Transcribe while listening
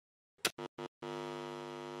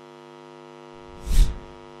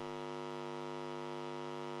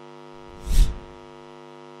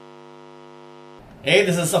Hey,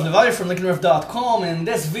 this is Softly from LickNRiff.com. In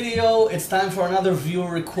this video, it's time for another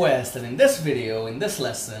viewer request. And in this video, in this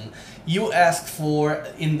lesson, you asked for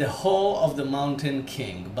In the Hall of the Mountain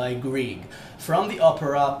King by Grieg from the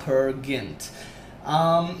opera Per Gynt.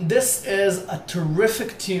 This is a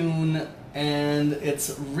terrific tune and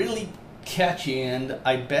it's really catchy, and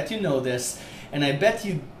I bet you know this, and I bet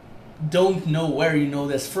you don't know where you know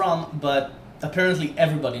this from, but apparently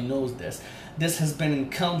everybody knows this. This has been in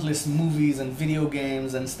countless movies and video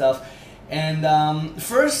games and stuff. And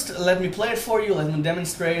first, let me play it for you, let me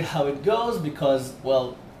demonstrate how it goes, because,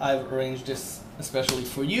 well, I've arranged this especially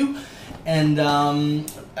for you. And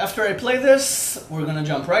after I play this, we're gonna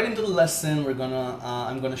jump right into the lesson.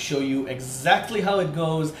 I'm gonna show you exactly how it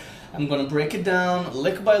goes. I'm gonna break it down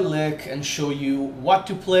lick by lick and show you what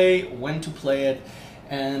to play, when to play it,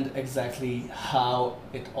 and exactly how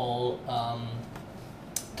it all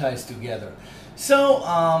ties together. So,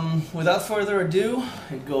 without further ado,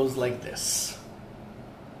 it goes like this.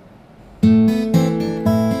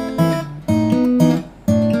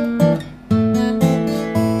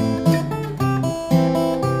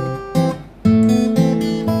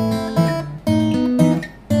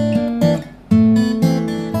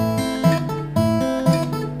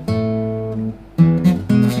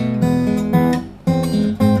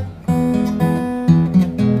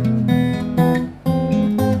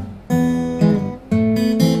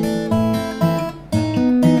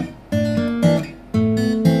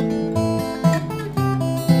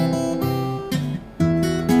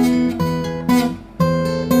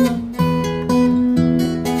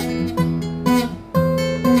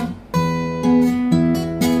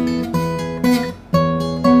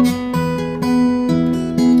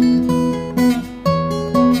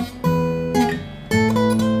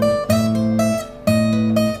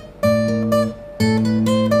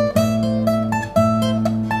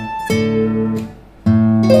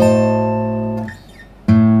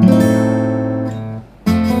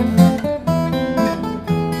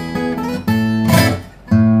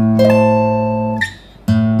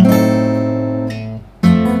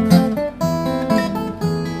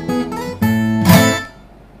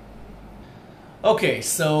 Okay,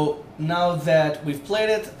 so now that we've played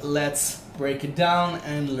it, let's break it down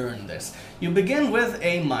and learn this. You begin with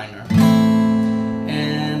A minor,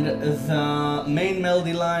 and the main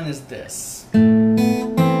melody line is this.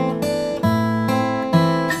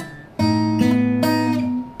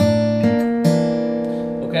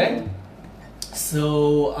 Okay,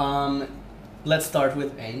 so let's start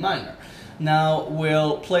with A minor. Now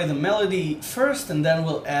we'll play the melody first, and then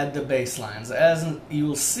we'll add the bass lines. As you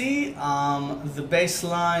will see, the bass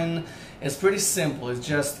line is pretty simple. It's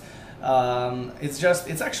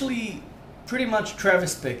actually pretty much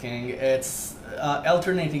Travis picking. It's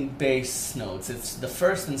alternating bass notes. It's the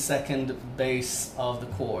first and second bass of the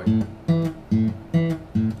chord.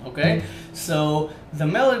 Okay, so the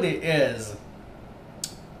melody is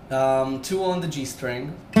 2 on the G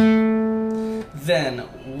string, then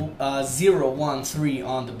 0, 1, 3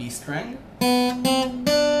 on the B string,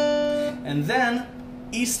 and then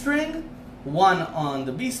E string, 1 on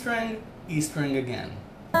the B string, E string again.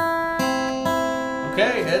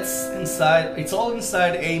 Okay, it's all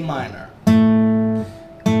inside A minor.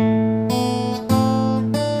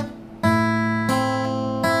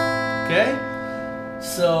 Okay,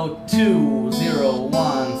 so 2, 0,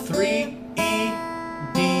 1, 3, E,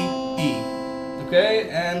 D, E. Okay,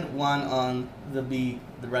 and 1 on the B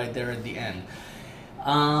right there at the end.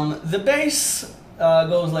 The bass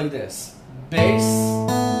goes like this: bass,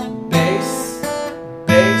 bass,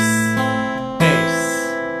 bass, bass.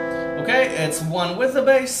 Okay, it's 1 with the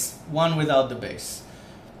bass, 1 without the bass.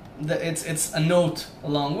 It's a note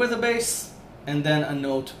along with the bass, and then a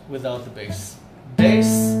note without the bass. Bass,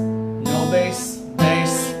 no bass,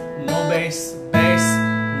 bass, no bass, bass,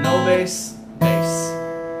 no bass, bass.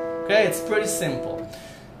 Okay, it's pretty simple.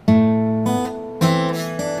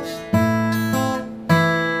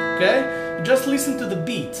 Okay, just listen to the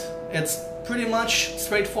beat. It's pretty much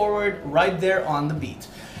straightforward right there on the beat.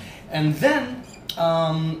 And then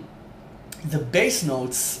the bass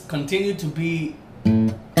notes continue to be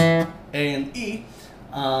A and E,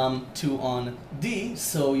 2 on D,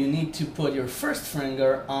 so you need to put your first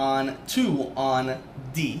finger on 2 on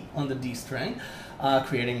D, on the D string,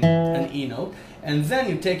 creating an E note, and then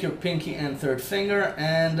you take your pinky and third finger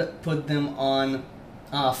and put them on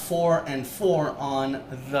 4 and 4 on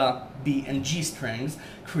the B and G strings,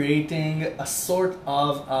 creating a sort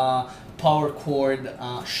of power chord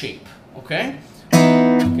shape. Okay?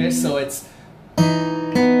 Okay, so it's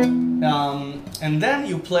and then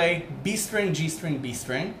you play B string, G string, B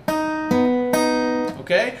string.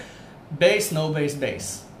 Okay? bass, no bass,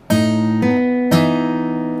 bass.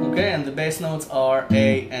 Okay, and the bass notes are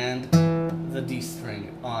A and the D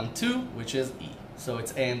string on 2, which is E. So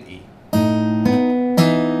it's A and E.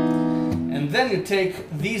 And then you take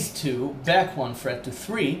these two back 1 fret to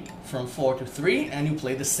 3, from 4 to 3, and you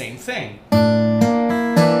play the same thing.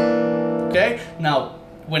 Okay? Now,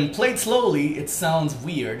 when played slowly, it sounds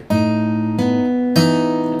weird.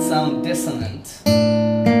 It sounds dissonant.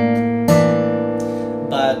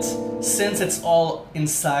 But since it's all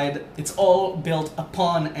inside, it's all built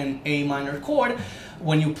upon an A minor chord,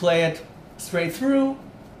 when you play it straight through,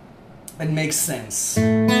 it makes sense.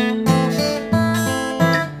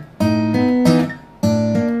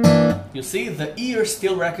 You see, the ear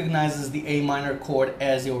still recognizes the A minor chord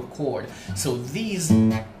as your chord. So these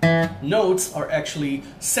notes are actually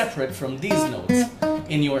separate from these notes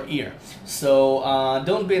in your ear. So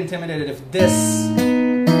don't be intimidated if this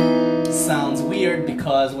sounds weird,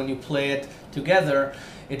 because when you play it together,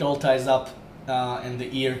 it all ties up and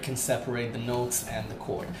the ear can separate the notes and the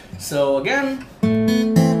chord. So again,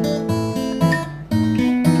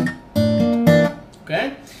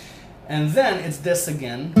 okay, and then it's this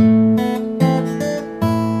again.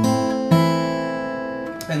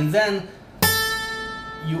 And then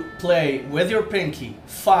you play with your pinky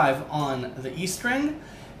 5 on the E string,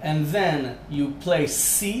 and then you play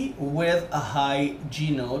C with a high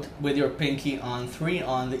G note with your pinky on 3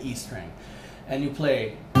 on the E string. And you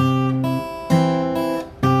play,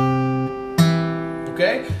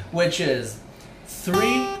 okay, which is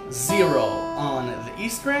 3-0 on the E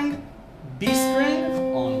string, B string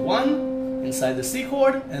on 1 inside the C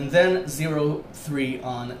chord, and then 0-3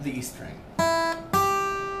 on the E string.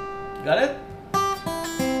 Got it?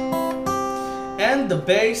 And the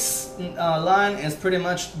bass line is pretty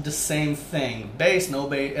much the same thing. Bass, no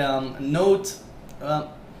bass, note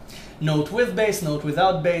with bass, note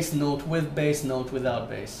without bass, note with bass, note without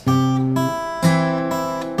bass. And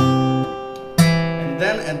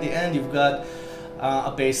then at the end you've got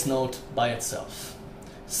a bass note by itself.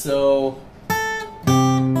 So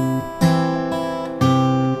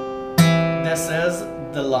this is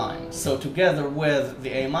the line. So together with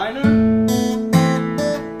the A minor,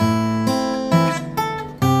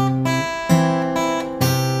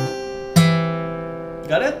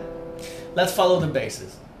 got it? Let's follow the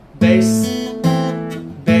basses. Bass,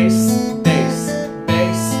 bass, bass,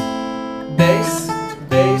 bass, bass,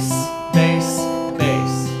 bass, bass,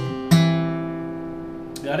 bass.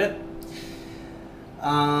 Got it?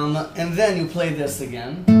 And then you play this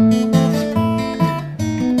again.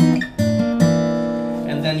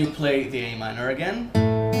 And then you play the A minor again.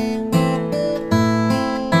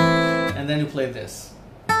 And then you play this.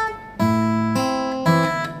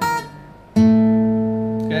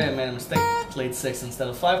 Okay, I made a mistake. Played 6 instead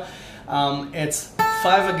of 5. It's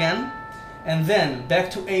 5 again, and then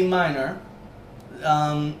back to A minor,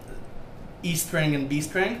 E string and B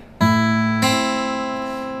string, and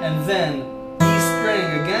then E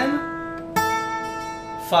string again,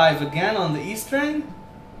 5 again on the E string,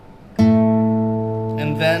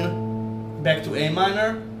 and then back to A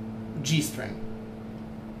minor, G string.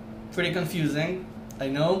 Pretty confusing, I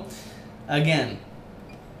know. Again,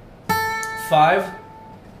 5,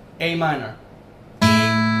 A minor, E,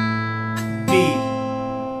 B,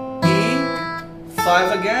 E,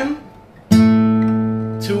 5 again,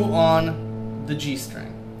 2 on the G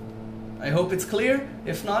string. I hope it's clear.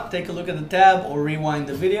 If not, take a look at the tab or rewind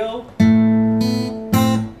the video.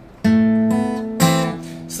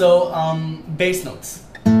 So, bass notes.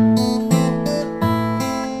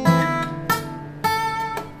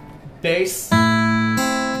 Bass,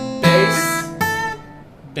 bass,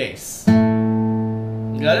 bass.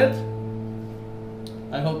 Got it?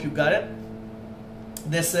 I hope you got it.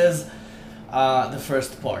 This is the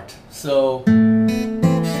first part. So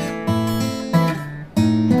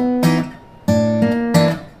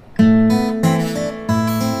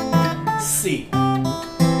C,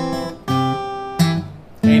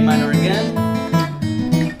 A minor again,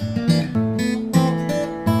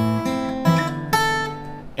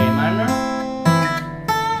 A minor,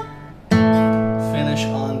 finish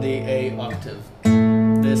on the A octave.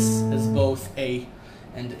 This is both A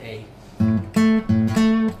and A.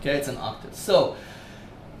 Okay, it's an octave. So,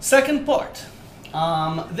 second part.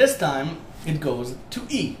 This time it goes to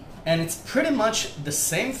E, and it's pretty much the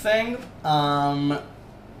same thing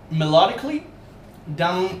melodically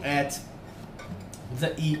down at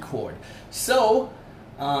the E chord. So,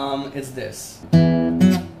 it's this.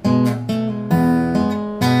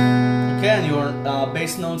 Okay, and your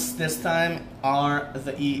bass notes this time are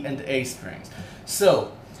the E and A strings.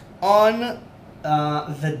 So, on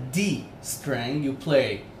the D string, you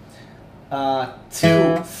play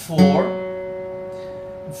 2, 4.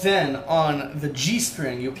 Then on the G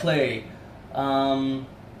string you play 1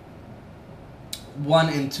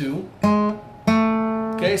 and 2.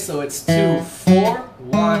 Okay, so it's 2, 4,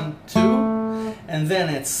 1, 2, and then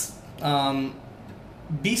it's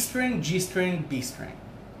B string, G string, B string.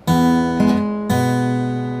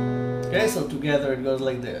 Okay, so together it goes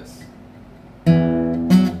like this.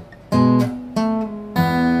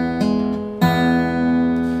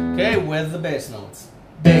 Okay, with the bass notes.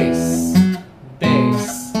 Bass,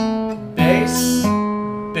 bass, bass,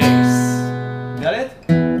 bass. Got it?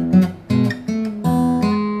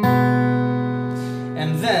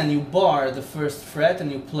 And then you bar the first fret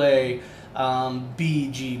and you play B,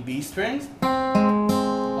 G, B strings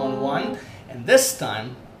on 1. And this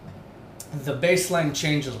time, the bass line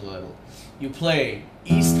changes a little. You play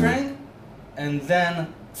E string and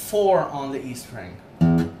then 4 on the E string.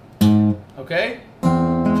 Okay?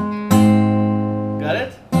 Got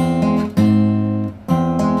it?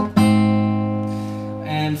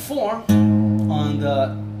 And 4 on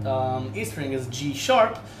the E string is G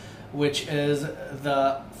sharp, which is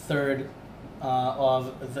the third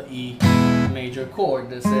of the E major chord.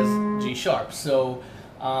 This is G sharp, so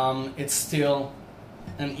it's still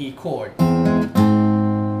an E chord.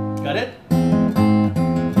 Got it?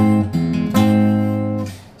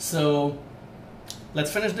 So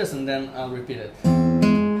let's finish this and then I'll repeat it.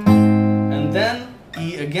 And then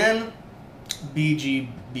E again, B, G,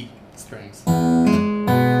 B strings.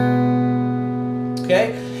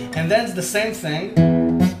 Okay? And then it's the same thing.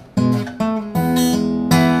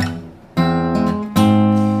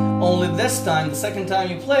 Only this time, the second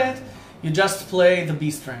time you play it, you just play the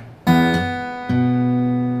B string.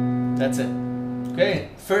 That's it. Okay?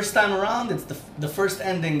 First time around, it's the first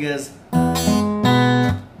ending is.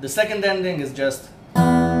 The second ending is just.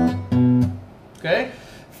 Okay?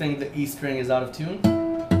 I think the E string is out of tune.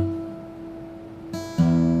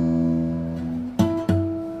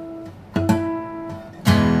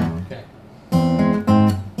 Okay.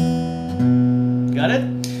 Got it?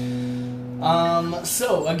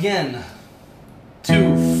 So again,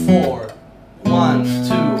 2, 4, 1,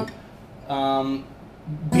 2,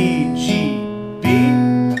 B, G, B,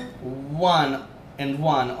 1 and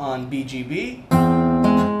 1 on B, G, B,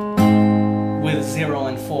 with 0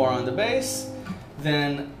 and 4 on the bass,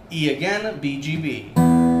 then E again, B, G, B,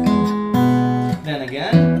 then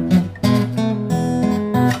again,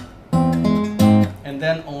 and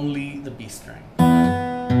then only the B string,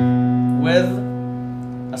 with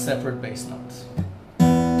a separate bass note.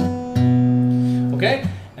 Okay,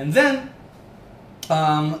 and then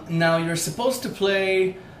now you're supposed to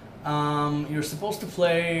play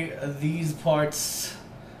these parts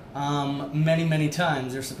many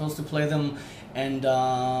times. You're supposed to play them and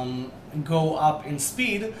go up in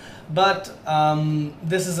speed, but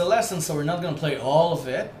this is a lesson, so we're not going to play all of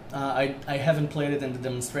it. I haven't played it in the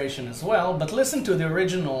demonstration as well, but listen to the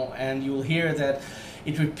original and you'll hear that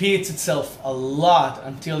it repeats itself a lot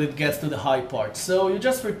until it gets to the high part. So you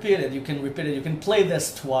just repeat it. You can repeat it. You can play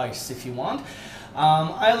this twice if you want.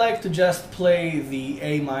 I like to just play the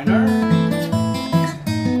A minor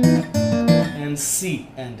and C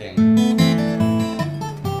ending.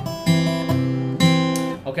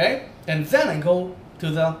 Okay? And then I go to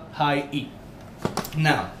the high E.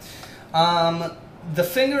 Now, the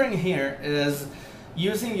fingering here is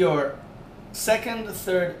using your second,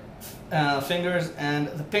 third fingers and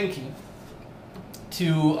the pinky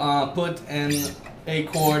to put an A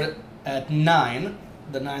chord at 9,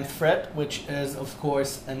 the 9th fret, which is of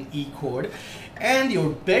course an E chord, and your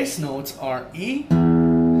bass notes are E,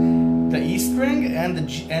 the E string, and the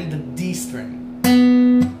G and the D string.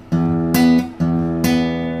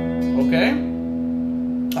 Okay,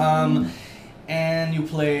 and you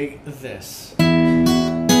play this.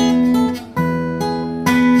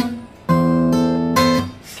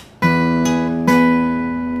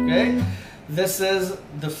 This is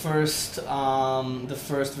the first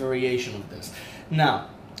variation of this. Now,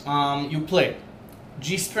 you play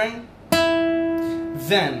G string,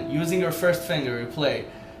 then using your first finger you play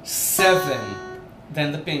 7,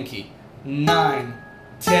 then the pinky, 9,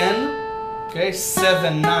 10, okay,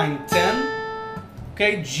 7, 9, 10,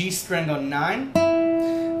 okay, G string on 9,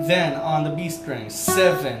 then on the B string,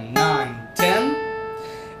 7, 9, 10,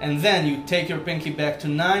 and then you take your pinky back to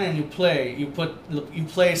 9 and you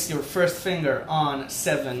place your first finger on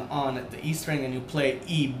 7 on the E string and you play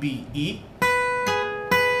E, B, E.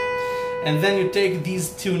 And then you take these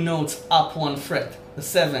two notes up 1 fret, the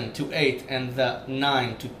 7 to 8 and the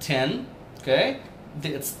 9 to 10, okay?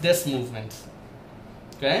 It's this movement,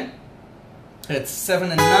 okay? It's 7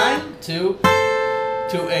 and 9 to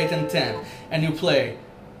to 8 and 10, and you play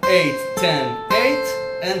 8, 10, 8,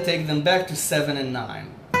 and take them back to 7 and 9.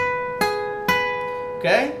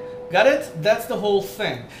 Okay? Got it? That's the whole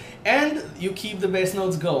thing. And you keep the bass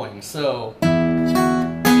notes going, so...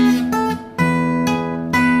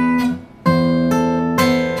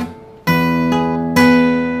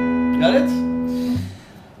 Got it?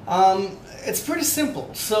 It's pretty simple.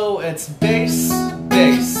 So it's bass,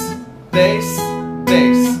 bass, bass,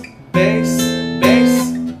 bass, bass,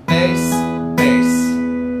 bass, bass, bass.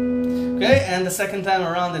 Okay, and the second time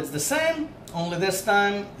around it's the same, only this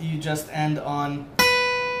time you just end on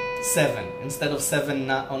 7 instead of 7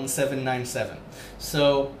 on 7, 9, 7.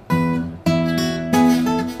 So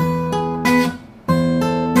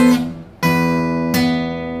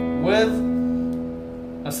with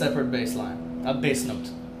a separate bass line, a bass note.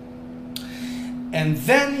 And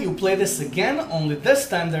then you play this again, only this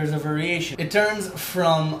time there's a variation. It turns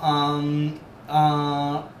from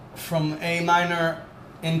A minor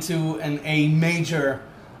into an A major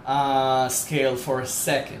scale for a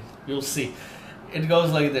second. You'll see. It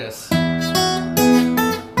goes like this.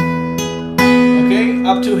 Okay,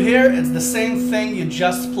 up to here it's the same thing you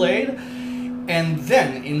just played. And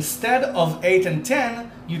then instead of 8 and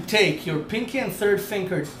 10, you take your pinky and third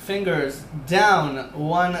fingers down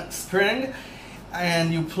one string,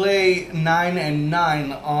 and you play 9 and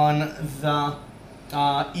 9 on the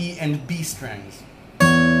E and B strings.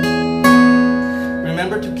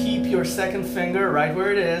 Remember to keep your second finger right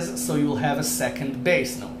where it is, so you will have a second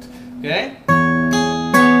bass note. Okay?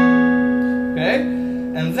 Okay?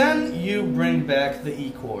 And then you bring back the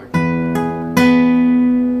E chord.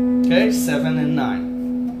 Okay? 7 and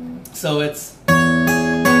 9. So it's...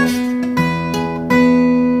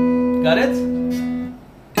 Got it?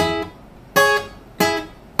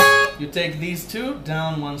 You take these two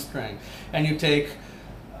down one string, and you take.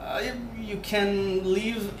 You can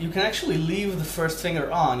actually leave the first finger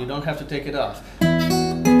on. You don't have to take it off. Okay,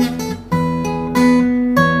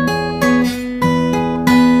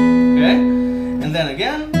 and then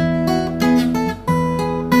again.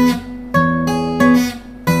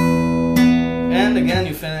 And again,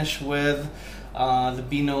 you finish with the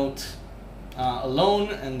B note alone,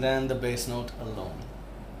 and then the bass note alone,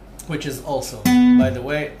 which is also, by the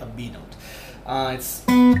way, a B note. It's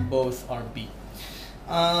both are B.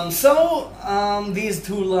 These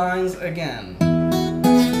two lines again.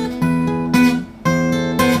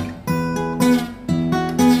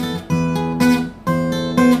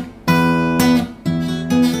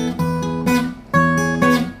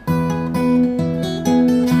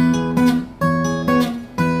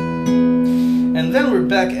 And then we're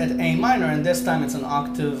back at A minor, and this time it's an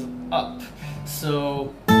octave up.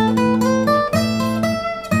 So,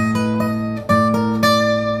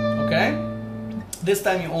 okay, this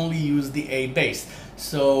time you only use the A bass,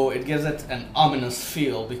 so it gives it an ominous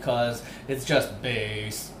feel because it's just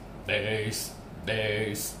bass, bass,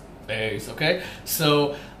 bass, bass. Okay,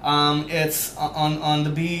 so it's on the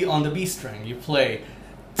B string. You play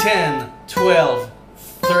 10, 12,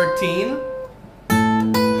 13.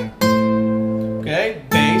 Okay,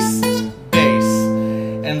 bass, bass,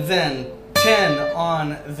 and then 10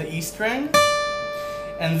 on the E string,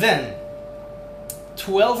 and then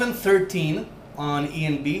 12 and 13 on E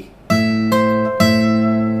and B.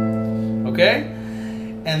 Okay,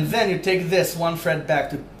 and then you take this one fret back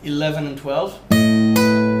to 11 and 12,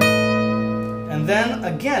 and then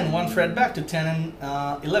again one fret back to 10 and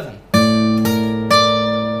 11.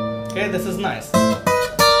 Okay, this is nice.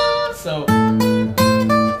 So.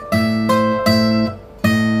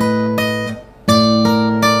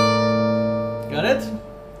 Got it?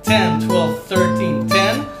 10, 12, 13,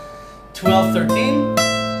 10, 12, 13,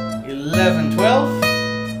 11, 12,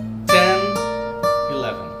 10,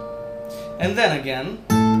 11. And then again,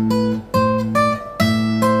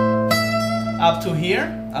 up to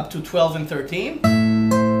here, up to 12 and 13,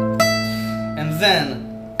 and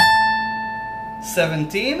then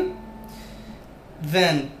 17,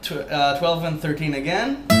 then 12 and 13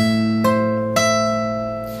 again,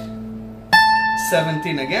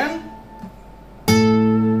 17 again,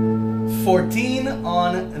 14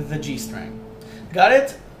 on the G string. Got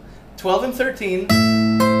it? 12 and 13,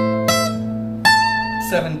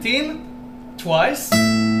 17, twice,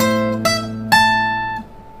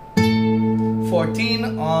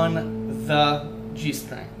 14 on the G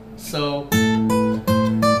string. So,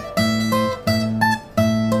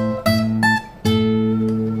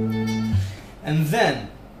 and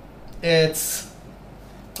then it's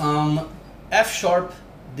F sharp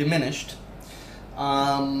diminished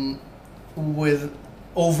with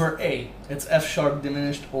over A. It's F sharp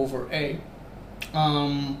diminished over A.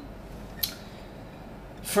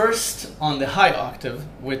 first on the high octave,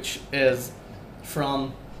 which is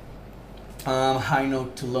from high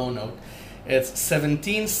note to low note. It's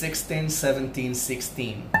 17, 16, 17,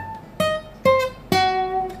 16.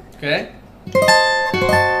 Okay?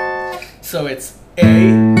 So it's A,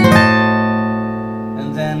 and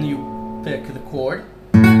then you pick the chord,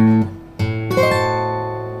 and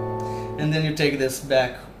then you take this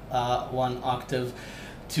back 1 octave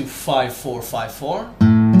to 5, 4, 5, 4.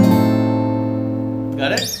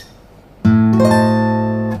 Got it?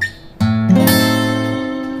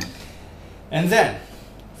 And then,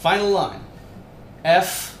 final line,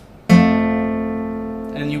 F,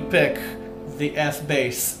 and you pick the F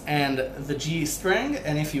bass and the G string,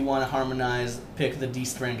 and if you want to harmonize, pick the D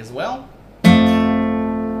string as well.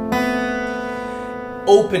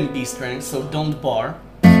 Open B string, so don't bar,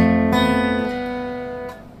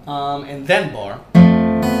 and then bar.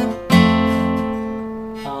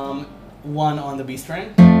 1 on the B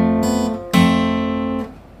string.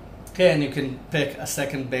 Okay, and you can pick a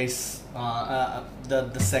second bass,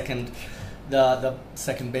 the second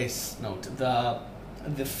bass note, the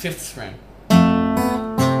 5th string.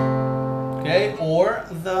 Okay, or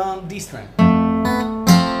the D string.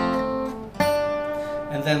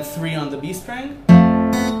 And then 3 on the B string.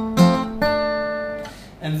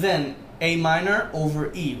 And then A minor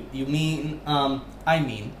over E. You mean, I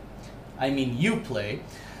mean you play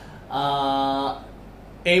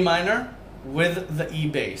A minor with the E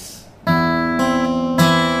bass.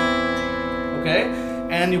 Okay?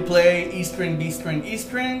 And you play E string, B string, E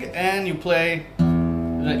string, and you play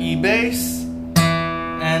the E bass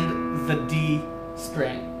and the D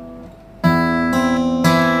string.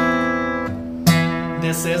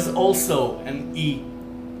 This is also an E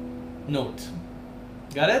note.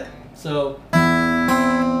 Got it? So,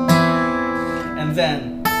 and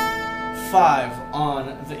then 5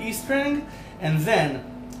 on the E string, and then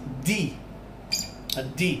D, a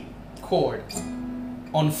D chord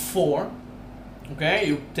on 4. Okay,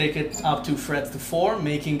 you take it up 2 frets to 4,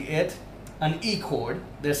 making it an E chord.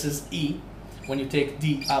 This is E. When you take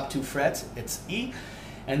D up 2 frets, it's E.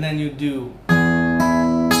 And then you do,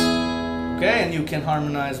 okay, and you can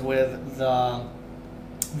harmonize with the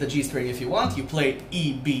G string if you want. You play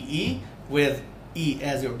E, B, E with E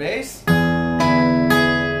as your bass.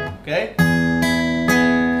 Okay.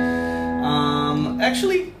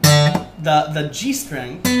 Actually, the G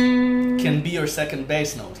string can be your second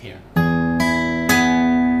bass note here.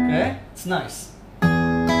 Okay, it's nice.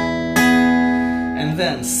 And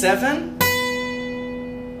then 7,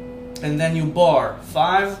 and then you bar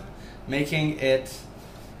 5, making it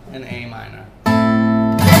an A minor.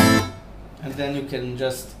 And then you can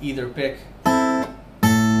just either pick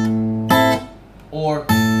or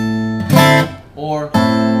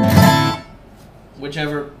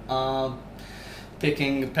whichever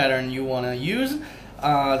picking pattern you want to use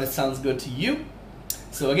that sounds good to you.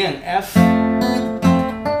 So again, F,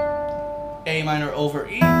 A minor over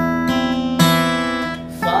E,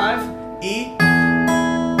 5, E,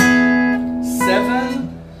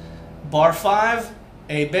 7, bar 5,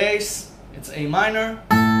 A bass, it's A minor,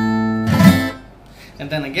 and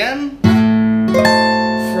then again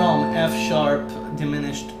from F sharp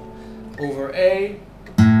diminished over A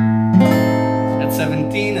at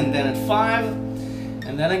 17, and then at 5,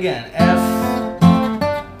 and then again F,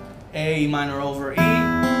 A minor over E,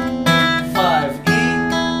 5, E,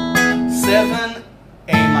 7,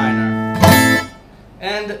 A minor,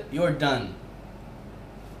 and you're done.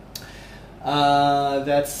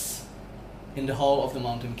 That's in the Hall of the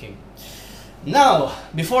Mountain King. Now,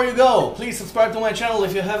 before you go, please subscribe to my channel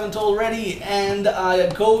if you haven't already, and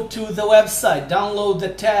go to the website, download the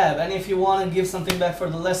tab, and if you want to give something back for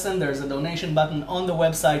the lesson, there's a donation button on the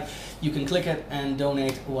website. You can click it and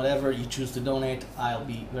donate whatever you choose to donate. I'll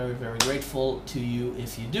be very, very grateful to you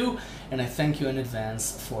if you do, and I thank you in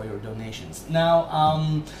advance for your donations.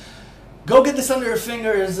 Now, go get this under your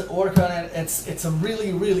fingers, work on it. It's a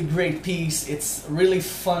really, really great piece. It's really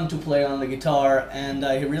fun to play on the guitar, and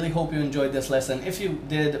I really hope you enjoyed this lesson. If you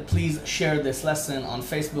did, please share this lesson on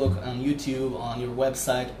Facebook, on YouTube, on your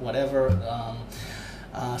website, whatever,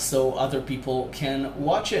 so other people can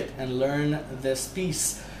watch it and learn this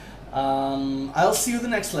piece. I'll see you in the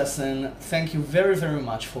next lesson. Thank you very, very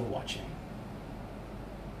much for watching.